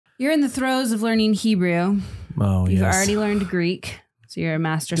You're in the throes of learning Hebrew. Oh, You've already learned Greek. So you're a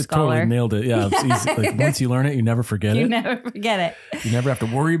master Just scholar. Totally nailed it. Yeah, it's easy. Like once you learn it, you never forget it. You never forget it. You never have to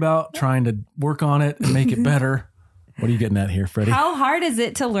worry about trying to work on it and make it better. What are you getting at here, Freddie? How hard is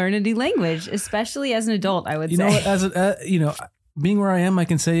it to learn a new language, especially as an adult, I would say? You know, as being where I am, I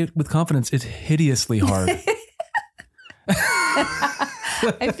can say with confidence, it's hideously hard.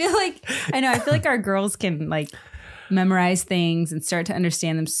 I feel like our girls can like memorize things and start to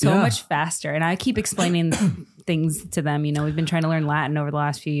understand them so much faster. And I keep explaining things to them. You know, we've been trying to learn Latin over the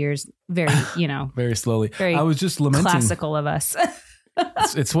last few years. Very slowly. Very I was just lamenting. Classical of us.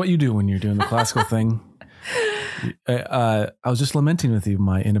 It's what you do when you're doing the classical thing. I was just lamenting with you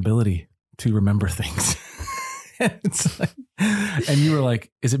my inability to remember things. It's like, and you were like,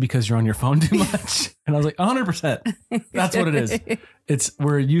 is it because you're on your phone too much? And I was like, 100%. That's what it is.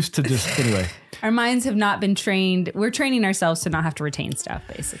 We're used to just, anyway. Our minds have not been trained. We're training ourselves to not have to retain stuff,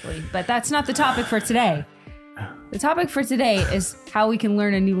 basically. But that's not the topic for today. The topic for today is how we can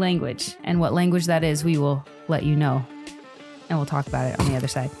learn a new language. And what language that is, we will let you know. And we'll talk about it on the other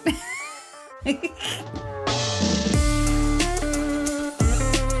side.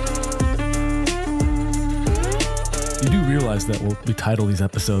 You do realize that we title these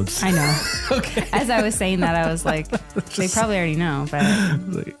episodes. I know. Okay. As I was saying that, I was like, they probably already know, but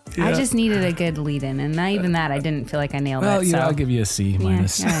I just needed a good lead in. And not even that, I didn't feel like I nailed it. Well, yeah, I'll give you a C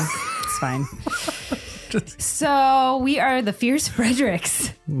minus. Yeah, it's fine. So we are the Fierce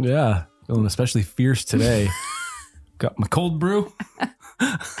Fredericks. Yeah. Feeling especially fierce today. Got my cold brew.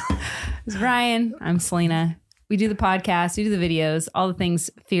 It's Ryan. I'm Selena. We do the podcast, we do the videos, all the things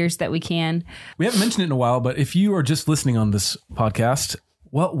fierce that we can. We haven't mentioned it in a while, but if you are just listening on this podcast,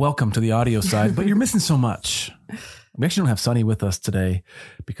 well, welcome to the audio side, but you're missing so much. We actually don't have Sunny with us today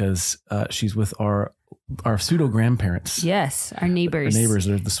because she's with our pseudo grandparents. Yes, our neighbors. Our neighbors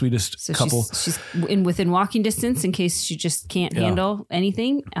are the sweetest couple. She's within walking distance in case she just can't handle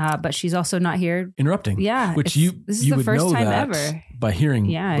anything. But she's also not here interrupting. Yeah, which this is you the would first know time that ever by hearing.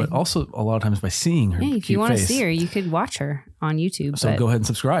 Yeah, but also a lot of times by seeing her. Yeah, if you want to see her, you could watch her on YouTube. So go ahead and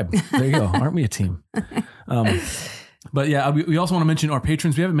subscribe. There you go. Aren't we a team? But yeah, we also want to mention our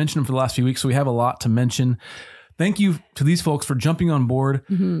patrons. We haven't mentioned them for the last few weeks, so we have a lot to mention. Thank you to these folks for jumping on board,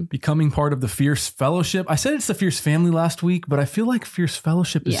 becoming part of the Fierce Fellowship. I said it's the Fierce Family last week, but I feel like Fierce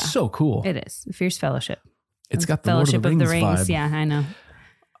Fellowship is so cool. It is. The Fierce Fellowship. It's got the Fellowship Lord of the Rings vibe. Yeah, I know.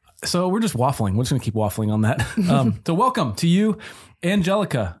 So we're just waffling. We're just going to keep waffling on that. So welcome to you,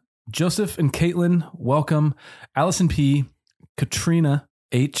 Angelica, Joseph and Caitlin. Welcome. Allison P., Katrina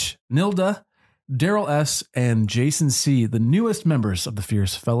H., Nilda, Daryl S., and Jason C., the newest members of the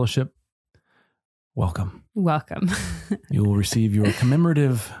Fierce Fellowship. Welcome. Welcome. You will receive your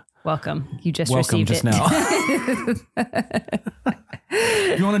commemorative welcome. You just welcome received just it. Now.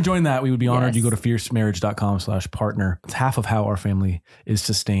 If you want to join that, we would be honored. You go to fiercemarriage.com/partner. It's half of how our family is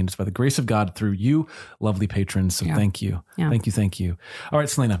sustained. It's by the grace of God through you, lovely patrons. So thank you. Yeah. Thank you. All right,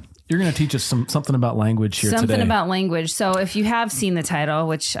 Selena, you're going to teach us something about language here today. Something about language. So if you have seen the title,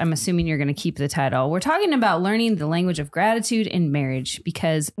 which I'm assuming you're going to keep the title, we're talking about learning the language of gratitude in marriage.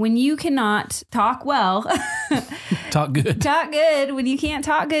 Because when you cannot talk well, talk good, when you can't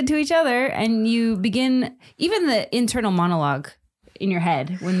talk good to each other and you begin, even the internal monologue in your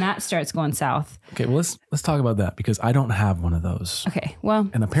head, when that starts going south. Okay, well, let's talk about that because I don't have one of those. Okay, well,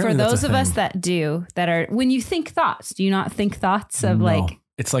 and apparently for those of us that do, that are, when you think thoughts, do you not think thoughts of like...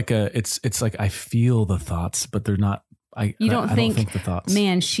 It's like I feel the thoughts, but they're not. I don't think the thoughts.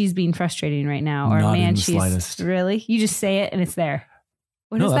 Man, she's being frustrating right now, or not man, she's slightest. Really. You just say it and it's there.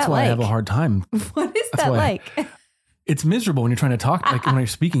 What is that's that why like? I have a hard time. What is that like? It's miserable when you're trying to talk. Like when you're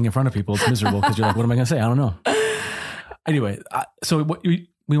speaking in front of people, it's miserable because you're like, what am I going to say? I don't know. Anyway, so we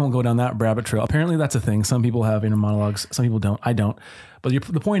won't go down that rabbit trail. Apparently, that's a thing. Some people have inner monologues. Some people don't. I don't. But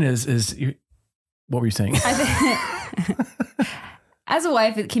the point is what were you saying? As a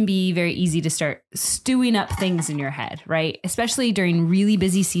wife, it can be very easy to start stewing up things in your head, right? Especially during really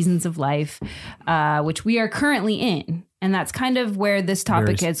busy seasons of life, which we are currently in. And that's kind of where this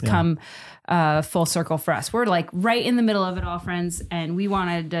topic has come full circle for us. We're like right in the middle of it all, friends. And we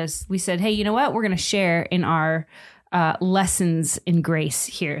said, hey, you know what? We're going to share in our lessons in grace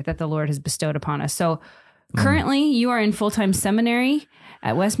here that the Lord has bestowed upon us. So currently you are in full-time seminary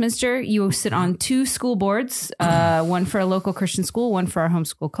at Westminster. You sit on 2 school boards, one for a local Christian school, one for our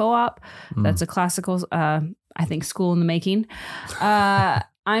homeschool co-op. That's a classical, I think, school in the making.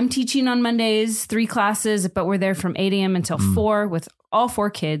 I'm teaching on Mondays, 3 classes, but we're there from 8 a.m. until 4 with all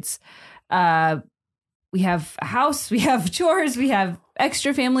 4 kids. We have a house, we have chores, we have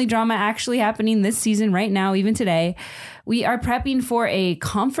extra family drama actually happening this season right now, even today. we are prepping for a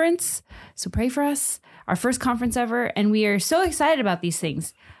conference. So pray for us, our first conference ever. And we are so excited about these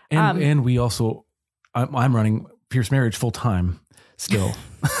things. And we also, I'm running Fierce Marriage full time still.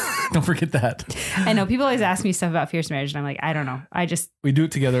 Don't forget that. I know people always ask me stuff about Fierce Marriage and I'm like, I don't know. We do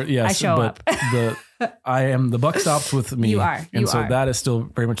it together. Yes. I show up. The buck stops with me. You are. And so that is still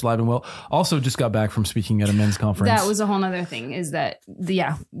very much alive and well. Also just got back from speaking at a men's conference. That was a whole nother thing is that,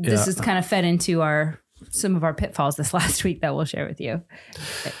 this is kind of fed into some of our pitfalls this last week that we'll share with you.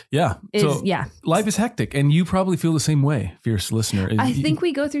 Yeah. Life is hectic and you probably feel the same way, fierce listener. I think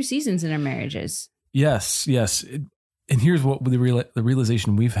we go through seasons in our marriages. Yes. And here's what the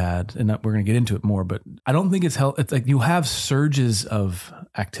realization we've had, and we're going to get into it more, but I don't think it's like you have surges of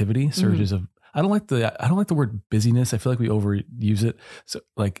activity, of, I don't like the word busyness. I feel like we overuse it. So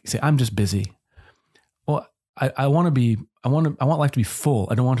like say, I'm just busy. Well, I want life to be full.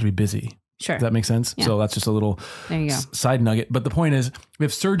 I don't want it to be busy. Sure. Does that make sense? Yeah. So that's just a little side nugget. But the point is we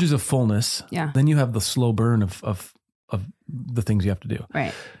have surges of fullness. Yeah. Then you have the slow burn of the things you have to do.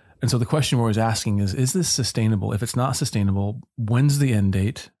 Right. And so the question we're always asking is this sustainable? If it's not sustainable, when's the end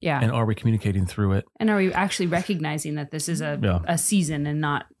date? Yeah. And are we communicating through it? And are we actually recognizing that this is a season and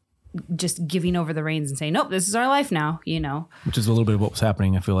not just giving over the reins and saying, nope, this is our life now, Which is a little bit of what was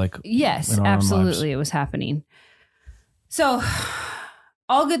happening, I feel like. Yes, absolutely. It was happening. So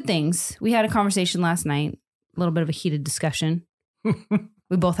all good things. We had a conversation last night, a little bit of a heated discussion.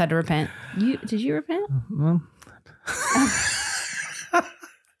 We both had to repent. Did you repent? Well,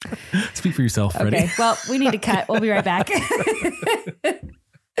 speak for yourself, Freddie. Okay, well, we need to cut. We'll be right back.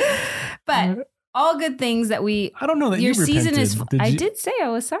 But all good things that I don't know that your you season repented. is. I did say I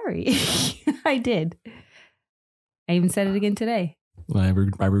was sorry. I did. I even said it again today. I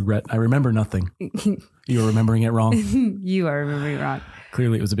regret. I remember nothing. You are remembering it wrong. You are remembering it wrong.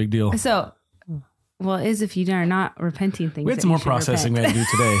 Clearly, it was a big deal. So, well, as if you are not repenting things. We had some more processing we had to do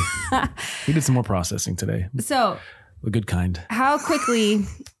today. We did some more processing today. So, the good kind. How quickly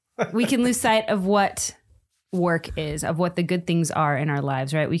we can lose sight of what work is, of what the good things are in our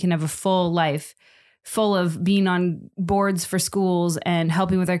lives, right? We can have a full life full of being on boards for schools and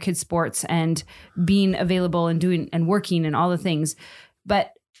helping with our kids' sports and being available and doing and working and all the things.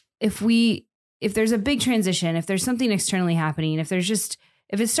 But if there's a big transition, if there's something externally happening, if it's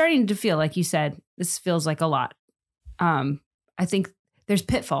starting to feel like you said, this feels like a lot. I think there's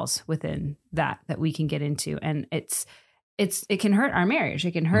pitfalls within that we can get into, and it can hurt our marriage.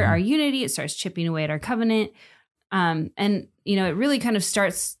 It can hurt our unity. It starts chipping away at our covenant. And it really kind of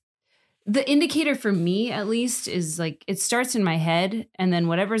starts. The indicator for me, at least, is like it starts in my head, and then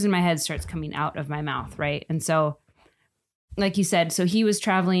whatever's in my head starts coming out of my mouth, right? And so, like you said, so he was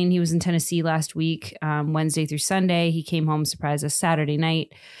traveling. He was in Tennessee last week, Wednesday through Sunday. He came home, surprised us Saturday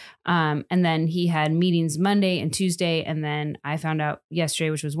night. And then he had meetings Monday and Tuesday. And then I found out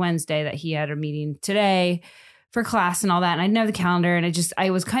yesterday, which was Wednesday, that he had a meeting today for class and all that. And I didn't have the calendar. And I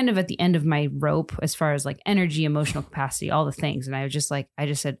was kind of at the end of my rope as far as like energy, emotional capacity, all the things. And I just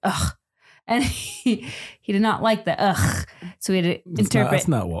said, ugh. And he did not like the ugh. So we had to interpret. That's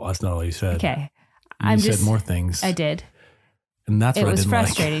not all you said. Okay. You said more things. I did. And that's what I didn't like. It was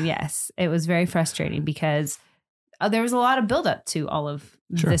frustrating. Yes. It was very frustrating because there was a lot of buildup to all of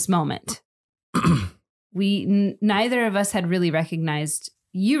this moment. Neither of us had really recognized.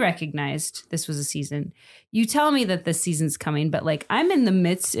 You recognized this was a season. You tell me that this season's coming, but like I'm in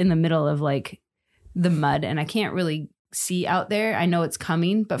the middle of like the mud and I can't really see out there. I know it's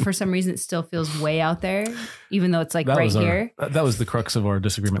coming, but for some reason it still feels way out there, even though it's like here. That was the crux of our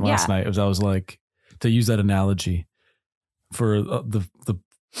disagreement last night. I was like, to use that analogy for the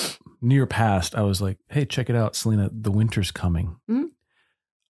near past, I was like, hey, check it out, Selena, the winter's coming. Mm-hmm.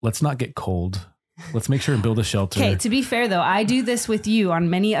 Let's not get cold. Let's make sure and build a shelter. Okay, to be fair though, I do this with you on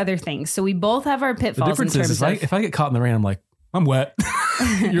many other things. So we both have our pitfalls. The difference is if I get caught in the rain, I'm like, I'm wet.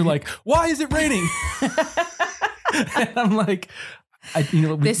 You're like, why is it raining? And I'm like,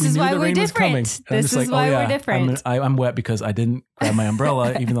 this is why we're different. This is why we're different. I'm wet because I didn't grab my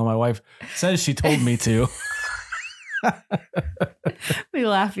umbrella, even though my wife says she told me to. We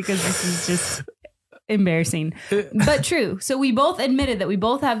laugh because this is just embarrassing, but true. So we both admitted that we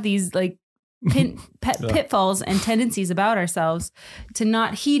both have these like pitfalls and tendencies about ourselves to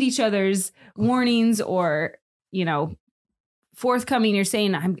not heed each other's warnings or, forthcoming. You're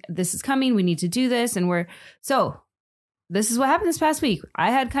saying, this is coming. We need to do this. And this is what happened this past week.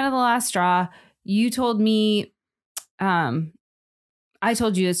 I had kind of the last straw. You told me, I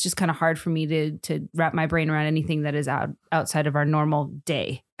told you it's just kind of hard for me to wrap my brain around anything that is outside of our normal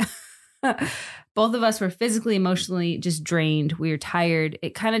day. Both of us were physically, emotionally just drained. We were tired.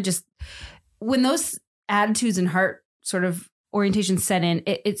 It kind of just, when those attitudes and heart sort of orientation set in,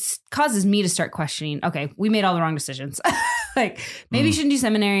 it causes me to start questioning, okay, we made all the wrong decisions. Like maybe you shouldn't do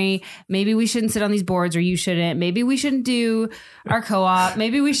seminary. Maybe we shouldn't sit on these boards, or you shouldn't. Maybe we shouldn't do our co-op.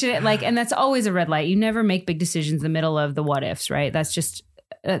 Maybe we shouldn't and that's always a red light. You never make big decisions in the middle of the what ifs, right? That's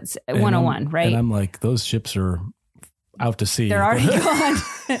 101, right? And I'm like, those ships are out to sea. They're already gone.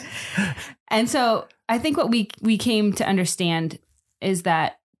 And so I think what we came to understand is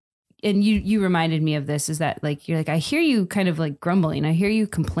that, and you reminded me of this, is that like, you're like, I hear you kind of like grumbling. I hear you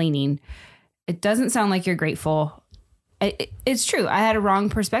complaining. It doesn't sound like you're grateful. It's true. I had a wrong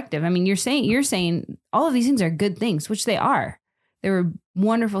perspective. I mean, you're saying all of these things are good things, which they are. They were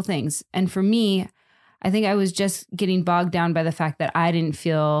wonderful things. And for me, I think I was just getting bogged down by the fact that I didn't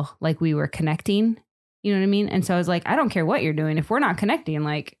feel like we were connecting. You know what I mean? And so I was like, I don't care what you're doing. If we're not connecting,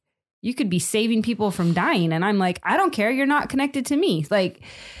 like you could be saving people from dying. And I'm like, I don't care. You're not connected to me. Like,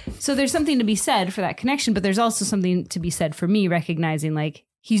 so there's something to be said for that connection, but there's also something to be said for me recognizing like,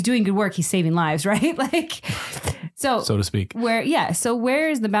 he's doing good work. He's saving lives, right? Like, so to speak. So where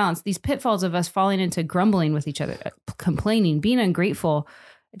is the balance? These pitfalls of us falling into grumbling with each other, complaining, being ungrateful,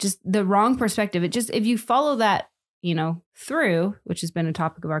 just the wrong perspective. It just, if you follow that, through, which has been a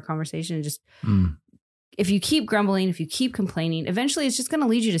topic of our conversation, just if you keep grumbling, if you keep complaining, eventually it's just going to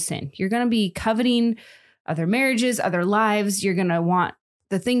lead you to sin. You're going to be coveting other marriages, other lives. You're going to want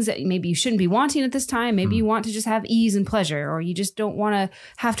the things that maybe you shouldn't be wanting at this time. Maybe you want to just have ease and pleasure, or you just don't want to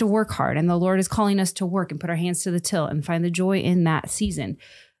have to work hard. And the Lord is calling us to work and put our hands to the till and find the joy in that season.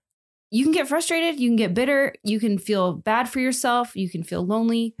 You can get frustrated. You can get bitter. You can feel bad for yourself. You can feel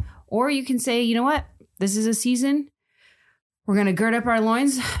lonely, or you can say, you know what? This is a season. We're going to gird up our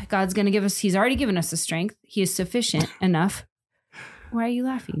loins. God's going to give us, he's already given us the strength. He is sufficient enough. Why are you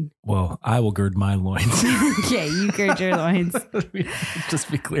laughing? Well, I will gird my loins. Okay, you gird your loins. Just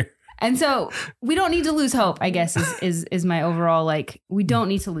be clear. And so we don't need to lose hope, I guess, is my overall, like, we don't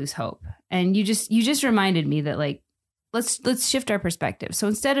need to lose hope. And you just reminded me that, like, let's shift our perspective. So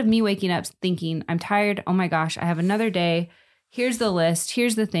instead of me waking up thinking, I'm tired, oh my gosh, I have another day. Here's the list.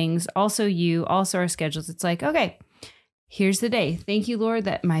 Here's the things. Also our schedules. It's like, okay, here's the day. Thank you, Lord,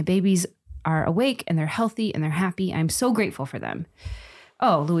 that my babies are awake and they're healthy and they're happy. I'm so grateful for them.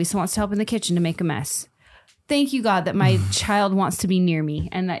 Oh, Louisa wants to help in the kitchen to make a mess. Thank you, God, that my child wants to be near me.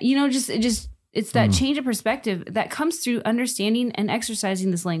 And that, it's that change of perspective that comes through understanding and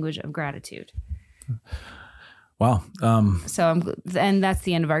exercising this language of gratitude. Wow. And that's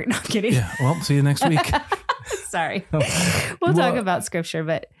the end of our, no, I'm kidding. Yeah. Well, see you next week. Sorry. We'll talk about scripture,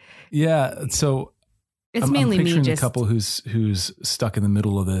 but yeah. So it's mainly I'm picturing me a couple who's stuck in the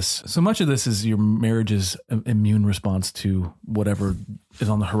middle of this. So much of this is your marriage's immune response to whatever is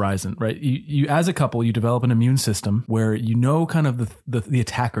on the horizon, right? You as a couple, you develop an immune system where you know kind of the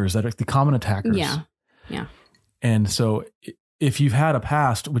attackers, that are the common attackers. Yeah. Yeah. And so if you've had a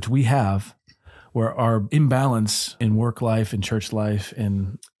past, which we have, where our imbalance in work life, in church life,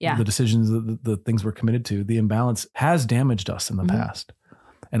 in the decisions, the things we're committed to, the imbalance has damaged us in the past.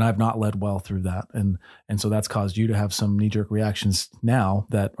 And I've not led well through that. And so that's caused you to have some knee-jerk reactions now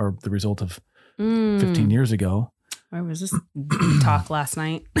that are the result of 15 years ago. Where was this talk last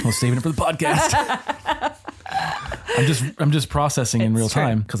night? I was saving it for the podcast. I'm just processing in real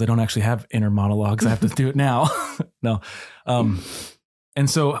time because I don't actually have inner monologues. I have to do it now. No. And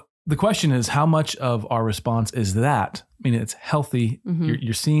so the question is, how much of our response is that? I mean, it's healthy.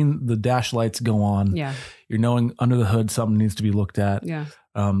 You're seeing the dash lights go on. Yeah. You're knowing under the hood something needs to be looked at. Yeah.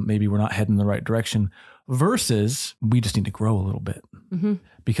 Maybe we're not heading in the right direction, versus we just need to grow a little bit.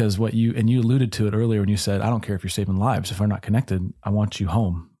 Because you alluded to it earlier when you said, I don't care if you're saving lives. If we're not connected, I want you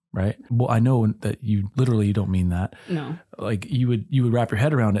home. Right. Well, I know that you don't mean that. No. Like you would wrap your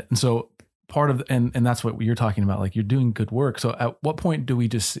head around it. And so part of, and that's what you're talking about, like you're doing good work. So at what point do we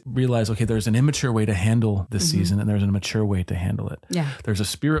just realize, okay, there's an immature way to handle this season and there's a mature way to handle it. Yeah. There's a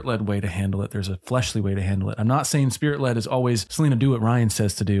spirit-led way to handle it. There's a fleshly way to handle it. I'm not saying spirit-led is always, Selena, do what Ryan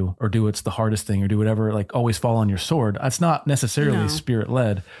says to do, or do what's the hardest thing, or do whatever, like always fall on your sword. That's not necessarily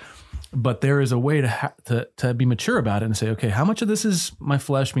spirit-led. But there is a way to be mature about it and say, okay, how much of this is my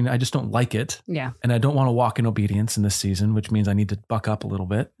flesh? I mean, I just don't like it. Yeah. And I don't want to walk in obedience in this season, which means I need to buck up a little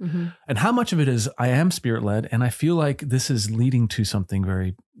bit. And how much of it is I am spirit-led and I feel like this is leading to something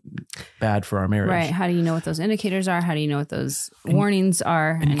very bad for our marriage. Right. How do you know what those indicators are? How do you know what those warnings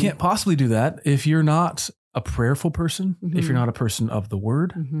are? And you can't possibly do that if you're not a prayerful person, if you're not a person of the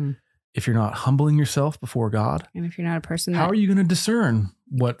word, if you're not humbling yourself before God. And if you're not a person how are you going to discern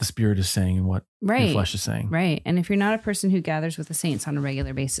what the Spirit is saying and what your flesh is saying? Right. And if you're not a person who gathers with the saints on a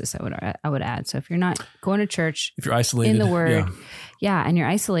regular basis, I would add. So if you're not going to church, if you're isolated in the word, and you're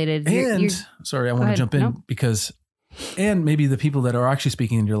isolated. And sorry, I want to jump in because And maybe the people that are actually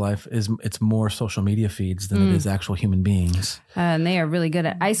speaking in your life it's more social media feeds than it is actual human beings. And they are really good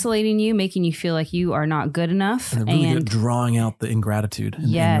at isolating you, making you feel like you are not good enough. And they're really good at drawing out the ingratitude in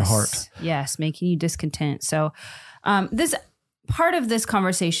your heart. Yes, making you discontent. So this part of this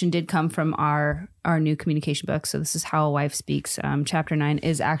conversation did come from our new communication book. So this is How a Wife Speaks. Chapter 9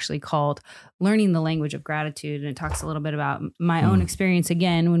 is actually called Learning the Language of Gratitude. And it talks a little bit about my own experience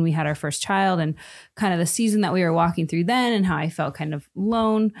again when we had our first child and kind of the season that we were walking through then and how I felt kind of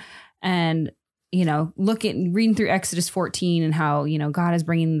alone. And, reading through Exodus 14 and how, God is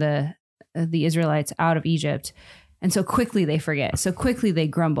bringing the Israelites out of Egypt. And so quickly they forget. So quickly they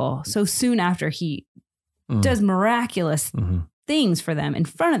grumble. So soon after he does miraculous things for them in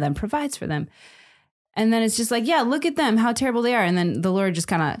front of them, provides for them. And then it's just like, yeah, look at them, how terrible they are. And then the Lord just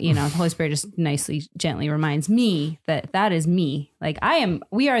kind of, the Holy Spirit just nicely, gently reminds me that is me. Like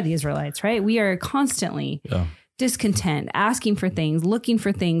we are the Israelites, right? We are constantly discontent, asking for things, looking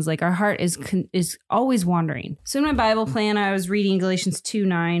for things. Like our heart is always wandering. So in my Bible plan, I was reading Galatians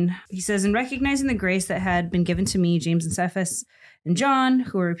 2:9. He says, in recognizing the grace that had been given to me, James and Cephas and John,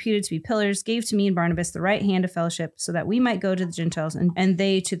 who were reputed to be pillars, gave to me and Barnabas the right hand of fellowship so that we might go to the Gentiles and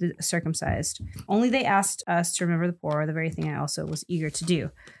they to the circumcised. Only they asked us to remember the poor, the very thing I also was eager to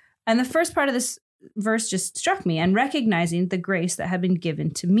do. And the first part of this verse just struck me, and recognizing the grace that had been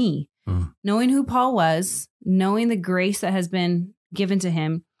given to me. Knowing who Paul was, knowing the grace that has been given to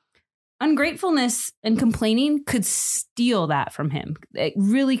him, ungratefulness and complaining could steal that from him. It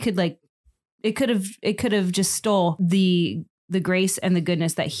really could, it could have just stole the grace and the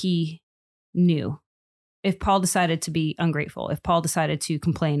goodness that he knew. If Paul decided to be ungrateful, if Paul decided to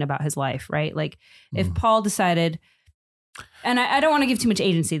complain about his life, right? Like if Paul decided, and I don't want to give too much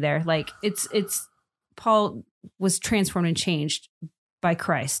agency there. Like it's Paul was transformed and changed by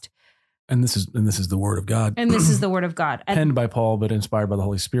Christ. And this is the word of God. And this is the word of God. Penned by Paul, but inspired by the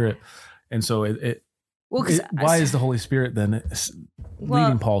Holy Spirit. And so why is the Holy Spirit then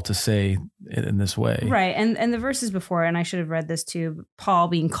leading Paul to say it in this way? Right. And the verses before, and I should have read this too, Paul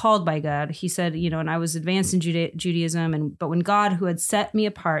being called by God, he said, and I was advanced in Judaism, but when God, who had set me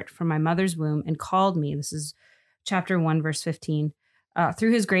apart from my mother's womb and called me, this is chapter 1, verse 15,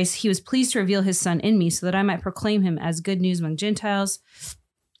 through his grace, he was pleased to reveal his son in me so that I might proclaim him as good news among Gentiles.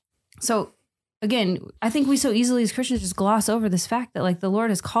 So again, I think we so easily as Christians just gloss over this fact that the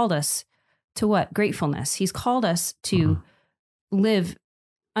Lord has called us to what? Gratefulness. He's called us to live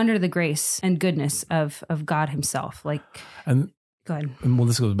under the grace and goodness of God himself. Go ahead. And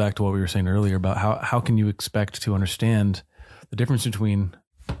this goes back to what we were saying earlier about how can you expect to understand the difference between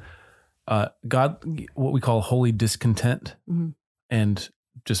God, what we call holy discontent, and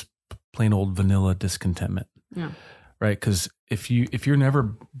just plain old vanilla discontentment. Yeah. Right? Because if you're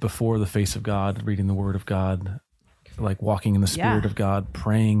never before the face of God, reading the word of God, walking in the spirit of God,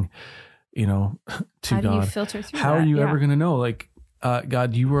 praying, to how God. Do you filter through how that? Are you ever going to know?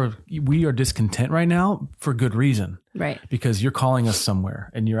 God, we are discontent right now for good reason, right? Because you're calling us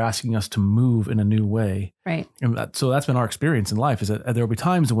somewhere and you're asking us to move in a new way, right? And so that's been our experience in life. Is that there will be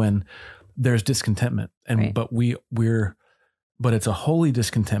times when there's discontentment, and but it's a holy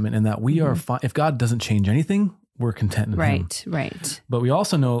discontentment in that we are fine. If God doesn't change anything, we're content in him. Right. But we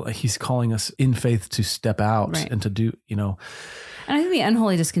also know he's calling us in faith to step out and to do, And I think the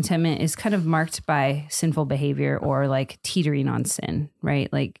unholy discontentment is kind of marked by sinful behavior or teetering on sin, right?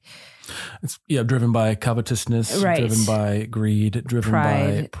 It's driven by covetousness, driven by greed, driven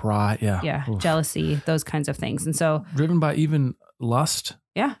by pride. Yeah. Jealousy, those kinds of things. And so driven by even lust.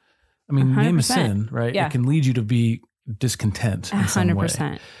 Yeah. I mean, 100%. Name a sin, right? Yeah. It can lead you to be discontent in some way.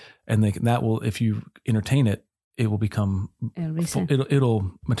 100%. And that will, if you entertain it, it will become,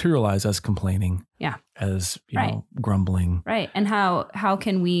 it'll materialize as complaining, as grumbling, right? And how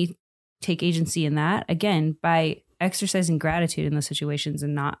can we take agency in that? Again, by exercising gratitude in those situations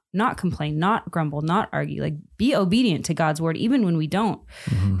and not complain, not grumble, not argue. Be obedient to God's word, even when we don't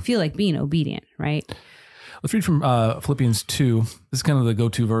feel like being obedient, right? Let's read from Philippians 2. This is kind of the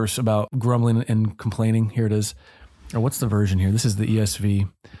go-to verse about grumbling and complaining. Here it is. Or what's the version here? This is the ESV.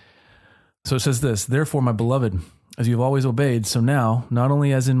 So it says this, therefore, my beloved, as you have always obeyed, so now, not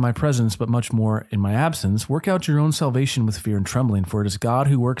only as in my presence, but much more in my absence, work out your own salvation with fear and trembling, for it is God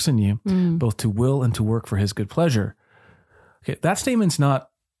who works in you, both to will and to work for his good pleasure. Okay, that statement's not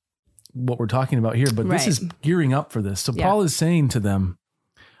what we're talking about here, but this is gearing up for this. So Paul is saying to them,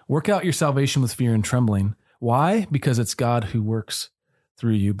 work out your salvation with fear and trembling. Why? Because it's God who works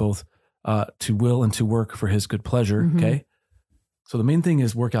through you, both to will and to work for his good pleasure, okay? So the main thing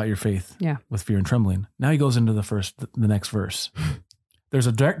is work out your faith with fear and trembling. Now he goes into the next verse. There's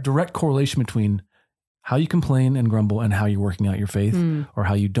a direct correlation between how you complain and grumble and how you're working out your faith, or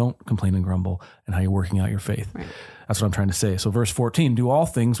how you don't complain and grumble and how you're working out your faith. Right. That's what I'm trying to say. So verse 14, do all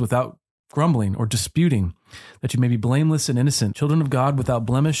things without grumbling or disputing, that you may be blameless and innocent, children of God without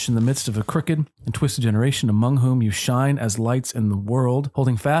blemish in the midst of a crooked and twisted generation, among whom you shine as lights in the world,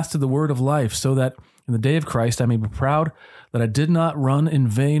 holding fast to the word of life, so that in the day of Christ I may be proud that I did not run in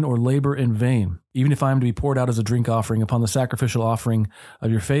vain or labor in vain. Even if I am to be poured out as a drink offering upon the sacrificial offering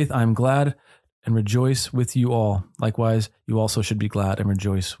of your faith, I am glad and rejoice with you all. Likewise, you also should be glad and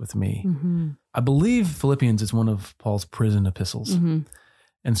rejoice with me. Mm-hmm. I believe Philippians is one of Paul's prison epistles. Mm-hmm.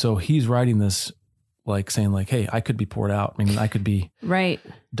 And so he's writing this like saying like, hey, I could be poured out. I mean, I could be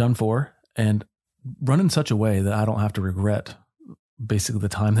done for and run in such a way that I don't have to regret basically the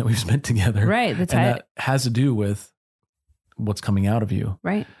time that we've spent together. Right. And that has to do with what's coming out of you.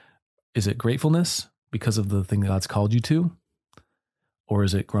 Right. Is it gratefulness because of the thing that God's called you to? Or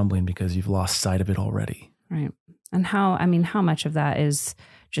is it grumbling because you've lost sight of it already? Right. And how much of that is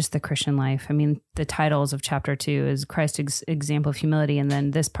just the Christian life? I mean, the titles of chapter 2 is Christ's example of humility. And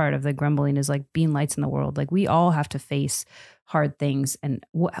then this part of the grumbling is like being lights in the world. Like we all have to face hard things. And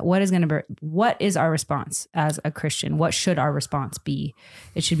what is our response as a Christian? What should our response be?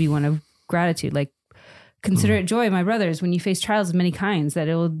 It should be one of gratitude. Like consider it joy, my brothers, when you face trials of many kinds, that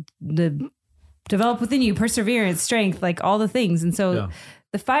it will develop within you perseverance, strength, like all the things. And so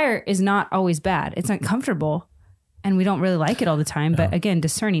the fire is not always bad. It's not comfortable and we don't really like it all the time. But again,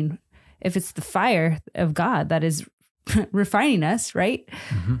 discerning if it's the fire of God that is refining us, right?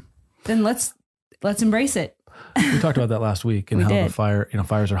 Mm-hmm. Then let's embrace it. We talked about that last week and how the fire,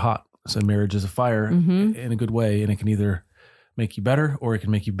 fires are hot. So marriage is a fire in a good way. And it can either make you better or it can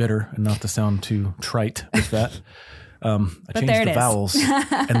make you bitter, and not to sound too trite with that. I changed the vowels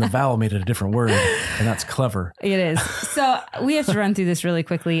and the vowel made it a different word, and that's clever. It is. So we have to run through this really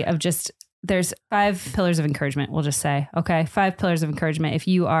quickly of just, there's 5 pillars of encouragement. We'll just say, okay, 5 pillars of encouragement. If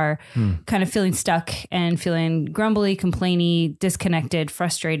you are kind of feeling stuck and feeling grumbly, complainy, disconnected,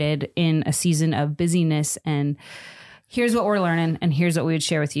 frustrated in a season of busyness, and here's what we're learning and here's what we would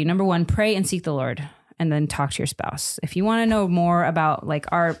share with you. Number 1, pray and seek the Lord. And then talk to your spouse. If you want to know more about like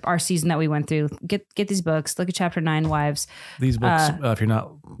our season that we went through, get these books. Look at chapter 9, Wives. These books, if you're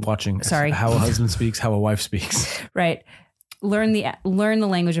not watching, how a husband speaks, how a wife speaks. Right. Learn the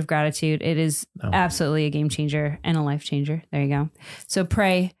language of gratitude. It is absolutely a game changer and a life changer. There you go. So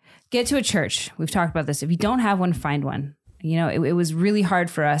pray. Get to a church. We've talked about this. If you don't have one, find one. It was really hard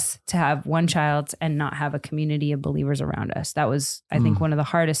for us to have one child and not have a community of believers around us. That was, I think, one of the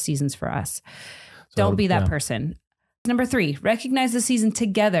hardest seasons for us. Don't be that person. Number 3, recognize the season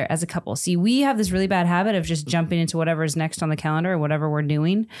together as a couple. See, we have this really bad habit of just jumping into whatever is next on the calendar or whatever we're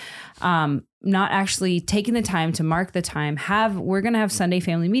doing. Not actually taking the time to mark the time. We're going to have Sunday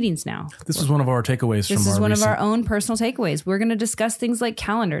family meetings now. This is one of our takeaways. This is one of our own personal takeaways. We're going to discuss things like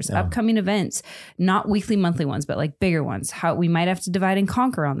calendars, upcoming events, not weekly, monthly ones, but like bigger ones. How we might have to divide and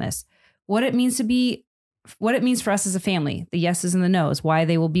conquer on this. What it means for us as a family, the yeses and the nos, why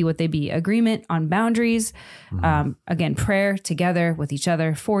they will be what they be, agreement on boundaries, again, prayer together with each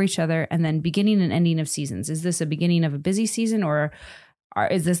other, for each other, and then beginning and ending of seasons. Is this a beginning of a busy season, or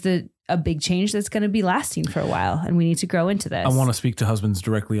is this a big change that's going to be lasting for a while and we need to grow into this? I want to speak to husbands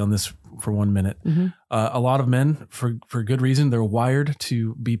directly on this for 1 minute. A lot of men, for good reason, they're wired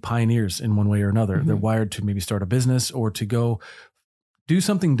to be pioneers in one way or another. They're wired to maybe start a business or to go do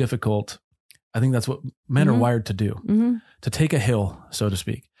something difficult. I think that's what men are wired to do, to take a hill, so to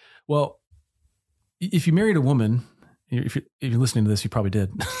speak. Well, if you married a woman, if you're listening to this, you probably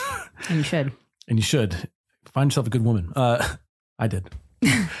did. And you should. And you should. Find yourself a good woman. I did.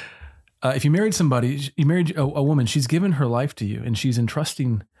 If you married somebody, you married a woman, she's given her life to you and she's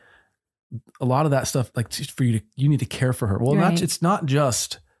entrusting a lot of that stuff like for you need to care for her. Well, it's not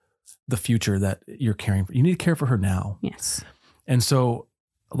just the future that you're caring for. You need to care for her now. Yes. And so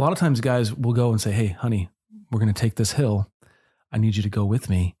a lot of times guys will go and say, hey, honey, we're going to take this hill. I need you to go with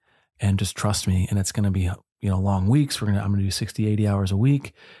me and just trust me. And it's going to be, long weeks. I'm going to do 60, 80 hours a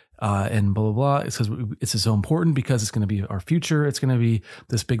week. And blah, blah, blah. It says it's so important because it's going to be our future. It's going to be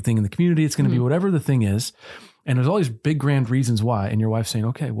this big thing in the community. It's going to be whatever the thing is. And there's all these big, grand reasons why. And your wife's saying,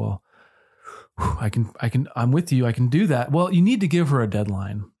 okay, well, I'm with you. I can do that. Well, you need to give her a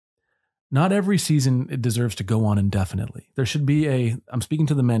deadline. Not every season it deserves to go on indefinitely. There should be I'm speaking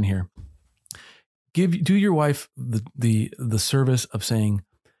to the men here. Do your wife the service of saying,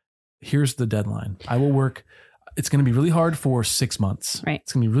 here's the deadline. I will work. It's going to be really hard for 6 months. Right.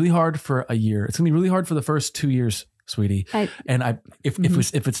 It's going to be really hard for a year. It's going to be really hard for the first 2 years sweetie.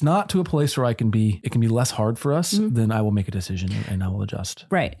 If it's not to a place where it can be less hard for us, then I will make a decision and I will adjust.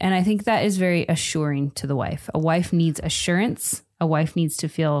 Right. And I think that is very assuring to the wife. A wife needs assurance. A wife needs to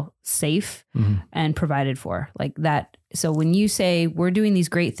feel safe and provided for, like that. So when you say we're doing these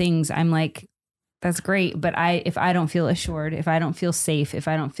great things, I'm like, that's great. But if I don't feel assured, if I don't feel safe, if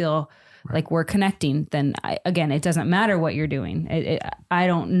I don't feel like we're connecting, then it doesn't matter what you're doing. I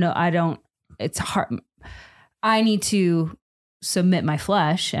don't know. It's hard. I need to submit my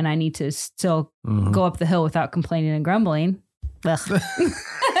flesh and I need to still go up the hill without complaining and grumbling. Was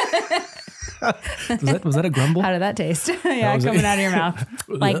that a grumble? How did that taste? Yeah, coming out of your mouth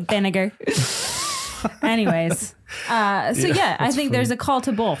like vinegar. Anyways. I think funny. There's a call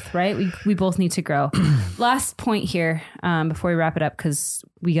to both, right? We both need to grow. Last point here, before we wrap it up, because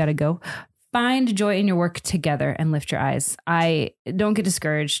we got to go. Find joy in your work together and lift your eyes. Don't get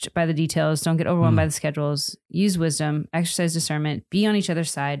discouraged by the details. Don't get overwhelmed by the schedules. Use wisdom, exercise discernment, be on each other's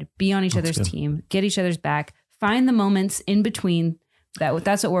side, be on each other's team, get each other's back. Find the moments in between.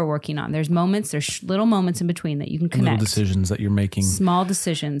 That's what we're working on. There's little moments in between that you can connect. Little decisions that you're making. Small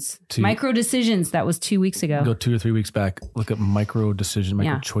decisions. Micro decisions. That was 2 weeks ago. Go 2 or 3 weeks back. Look at micro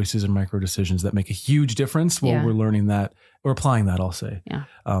choices and micro decisions that make a huge difference. Well, we're learning that. We're applying that, I'll say. Yeah.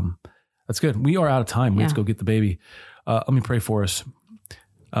 That's good. We are out of time. We have to go get the baby. Let me pray for us.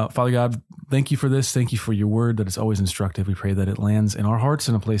 Father God, thank you for this. Thank you for your word that is always instructive. We pray that it lands in our hearts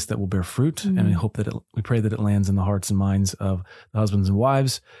in a place that will bear fruit. And we pray that it lands in the hearts and minds of the husbands and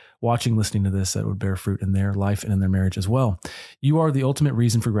wives watching, listening to this, that would bear fruit in their life and in their marriage as well. You are the ultimate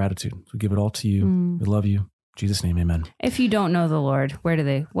reason for gratitude. We give it all to you. We love you. In Jesus' name, amen. If you don't know the Lord, where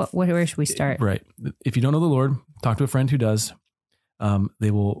should we start? Right. If you don't know the Lord, talk to a friend who does.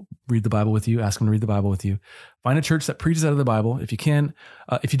 They will read the Bible with you. Ask them to read the Bible with you. Find a church that preaches out of the Bible if you can.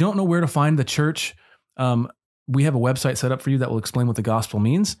 If you don't know where to find the church, we have a website set up for you that will explain what the gospel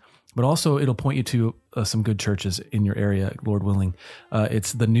means, but also it'll point you to some good churches in your area, Lord willing.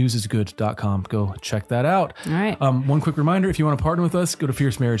 It's thenewsisgood.com. Go check that out. All right. One quick reminder, if you want to partner with us, go to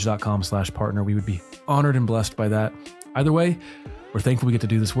fiercemarriage.com/partner. We would be honored and blessed by that. Either way, we're thankful we get to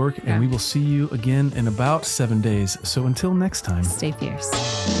do this work, and we will see you again in about 7 days. So until next time, stay fierce.